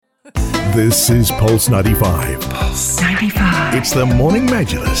This is Pulse 95. Pulse 95. It's the Morning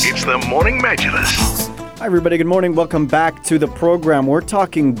Majlis. It's the Morning Majlis. Hi, everybody. Good morning. Welcome back to the program. We're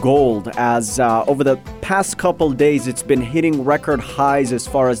talking gold as over the past couple days, it's been hitting record highs as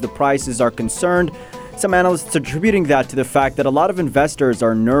far as the prices are concerned. Some analysts attributing that to the fact that a lot of investors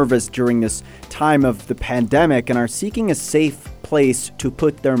are nervous during this time of the pandemic and are seeking a safe place to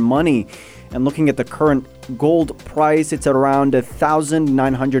put their money. And looking at the current gold price, it's at around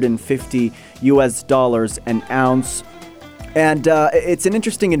 $1,950 an ounce. And it's an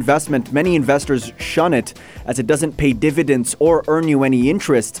interesting investment. Many investors shun it as it doesn't pay dividends or earn you any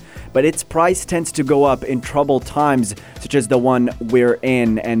interest, but its price tends to go up in troubled times, such as the one we're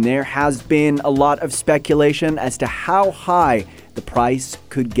in. And there has been a lot of speculation as to how high the price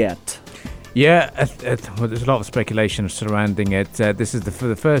could get. Yeah, well, there's a lot of speculation surrounding it. This is for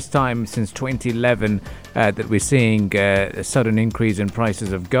the first time since 2011 that we're seeing a sudden increase in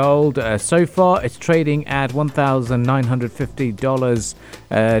prices of gold. So far, it's trading at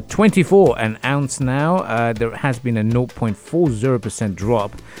 $1,950.24 an ounce now. There has been a 0.40%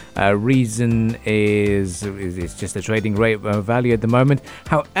 drop. Reason is it's just the trading rate value at the moment.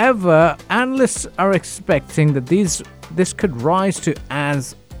 However, analysts are expecting that this could rise to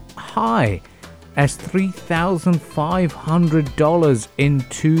as high as $3,500 in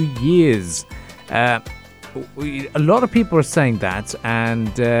 2 years. A lot of people are saying that,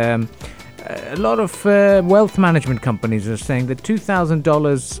 and a lot of wealth management companies are saying that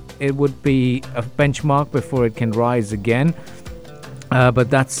 $2,000 it would be a benchmark before it can rise again. But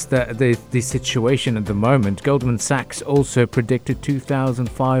that's the situation at the moment. Goldman Sachs also predicted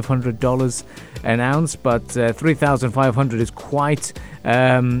 $2,500 an ounce, but $3,500 is quite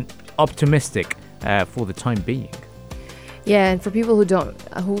optimistic for the time being. Yeah, and for people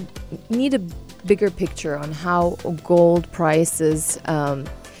who need a bigger picture on how gold prices,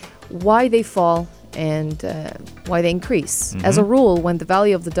 why they fall and why they increase. As a rule, when the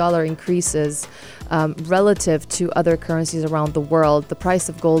value of the dollar increases relative to other currencies around the world, the price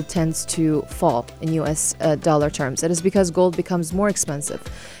of gold tends to fall in US dollar terms. It is because gold becomes more expensive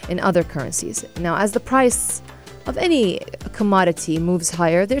in other currencies. Now, as the price of any commodity moves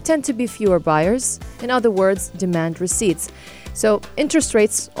higher, there tend to be fewer buyers. In other words, demand recedes. So interest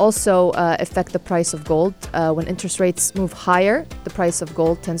rates also affect the price of gold. When interest rates move higher, the price of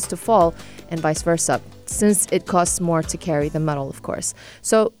gold tends to fall, and vice versa, since it costs more to carry the metal, of course.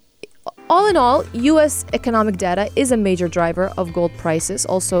 So all in all, U.S. economic data is a major driver of gold prices,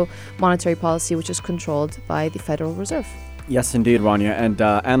 also monetary policy, which is controlled by the Federal Reserve. Yes, indeed, Rania. And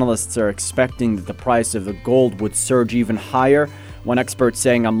analysts are expecting that the price of the gold would surge even higher. One expert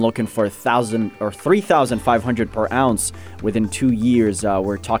saying I'm looking for $1,000 or $3,500 per ounce within 2 years.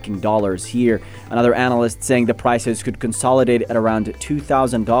 We're talking dollars here. Another analyst saying the prices could consolidate at around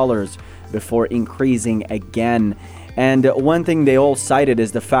 $2,000 before increasing again. And one thing they all cited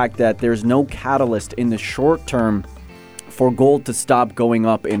is the fact that there's no catalyst in the short term for gold to stop going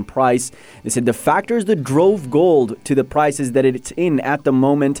up in price. They said the factors that drove gold to the prices that it's in at the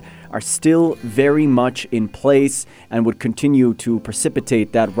moment are still very much in place and would continue to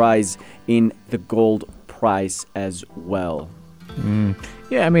precipitate that rise in the gold price as well.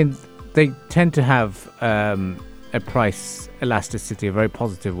 Yeah, I mean, they tend to have a price elasticity, a very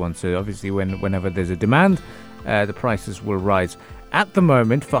positive one. So obviously whenever there's a demand, the prices will rise. At the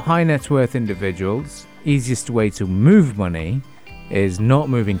moment, for high net worth individuals, easiest way to move money is not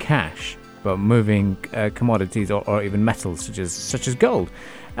moving cash, but moving commodities or even metals such as gold.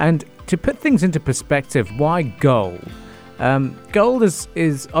 And to put things into perspective, why gold? Gold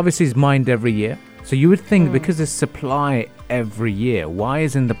is obviously mined every year. So you would think because there's supply every year, why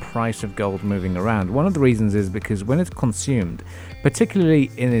isn't the price of gold moving around? One of the reasons is because when it's consumed,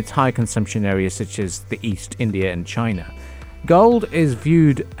 particularly in its high consumption areas such as the East, India and China, gold is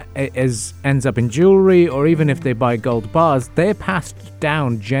viewed as ends up in jewelry, or even if they buy gold bars, they're passed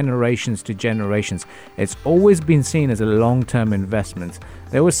down generations to generations. It's always been seen as a long-term investment.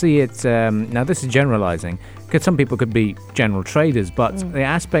 They always see it, now this is generalizing, because some people could be general traders, but the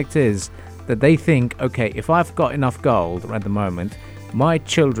aspect is that they think, okay, if I've got enough gold at the moment, my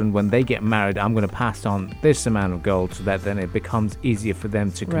children, when they get married, I'm going to pass on this amount of gold so that then it becomes easier for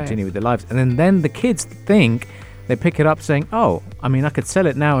them to continue with their lives. And then the kids think, they pick it up saying, oh, I mean, I could sell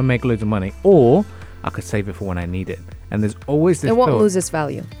it now and make loads of money, or I could save it for when I need it. And there's always this It won't lose its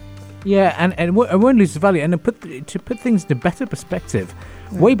value. Yeah, and it won't lose its value. And to put things into better perspective,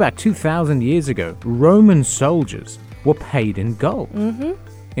 way back 2,000 years ago, Roman soldiers were paid in gold.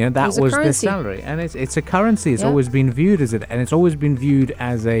 You know, that was their salary. And it's a currency. It's always been viewed as it, and it's always been viewed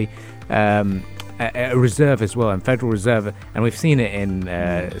as a a reserve as well, and Federal Reserve, and we've seen it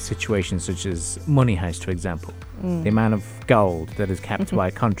in situations such as Money Heist, for example. The amount of gold that is kept by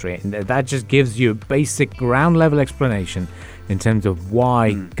a country, and that just gives you a basic ground level explanation in terms of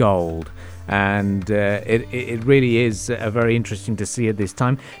why gold. And it really is very interesting to see at this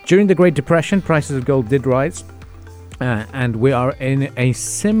time. During the Great Depression, prices of gold did rise. And we are in a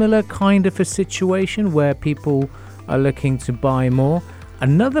similar kind of a situation where people are looking to buy more.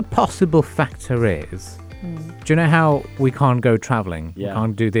 Another possible factor is, do you know how we can't go traveling? Yeah. We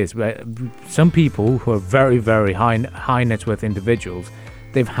can't do this. But some people who are very, very high net worth individuals,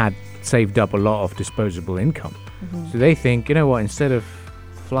 they've had saved up a lot of disposable income. So they think, you know what, instead of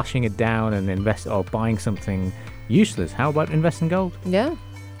flushing it down and invest or buying something useless, how about invest in gold? Yeah.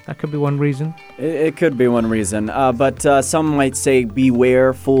 That could be one reason. It could be one reason, but some might say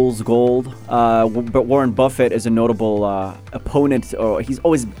beware fool's gold. But Warren Buffett is a notable opponent, or he's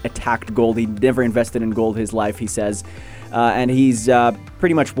always attacked gold. He never invested in gold his life, he says. And he's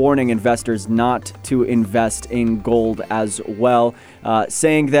pretty much warning investors not to invest in gold as well,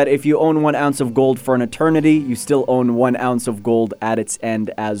 saying that if you own 1 ounce of gold for an eternity, you still own 1 ounce of gold at its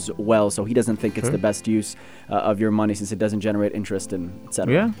end as well. So he doesn't think it's the best use of your money since it doesn't generate interest and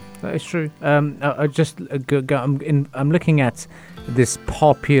etc. Yeah, that is true. I'm looking at this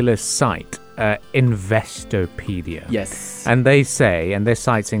popular site, Investopedia. Yes. And they say, and they're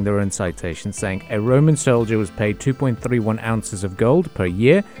citing their own citation, saying a Roman soldier was paid 2.31 ounces of gold per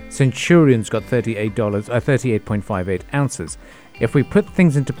year. Centurions got $38.58 ounces. If we put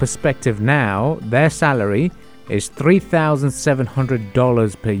things into perspective now, their salary is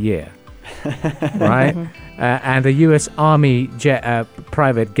 $3,700 per year. Right? And a U.S. Army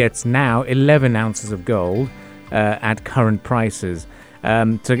private gets now 11 ounces of gold at current prices.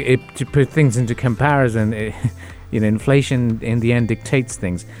 To put things into comparison, inflation in the end dictates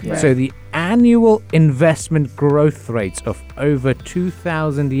things. Yeah. So the annual investment growth rate of over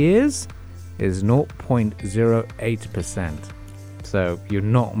 2,000 years is 0.08%. So you're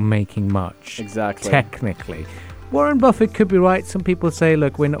not making much. Exactly. Technically. Warren Buffett could be right. Some people say,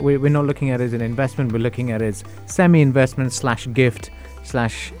 look, we're not looking at it as an investment. We're looking at it as semi-investment / gift / a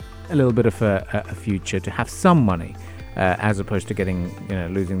little bit of a future to have some money. As opposed to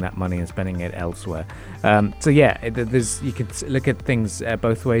losing that money and spending it elsewhere. You can look at things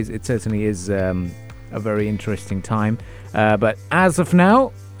both ways. It certainly is a very interesting time. But as of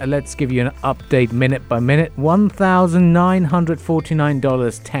now, let's give you an update minute by minute.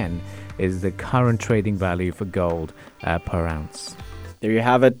 $1,949.10 is the current trading value for gold per ounce. There you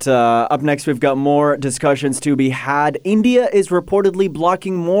have it. Up next, we've got more discussions to be had. India is reportedly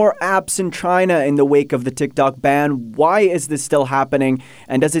blocking more apps in China in the wake of the TikTok ban. Why is this still happening?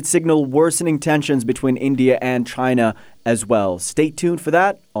 And does it signal worsening tensions between India and China as well? Stay tuned for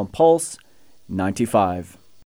that on Pulse 95.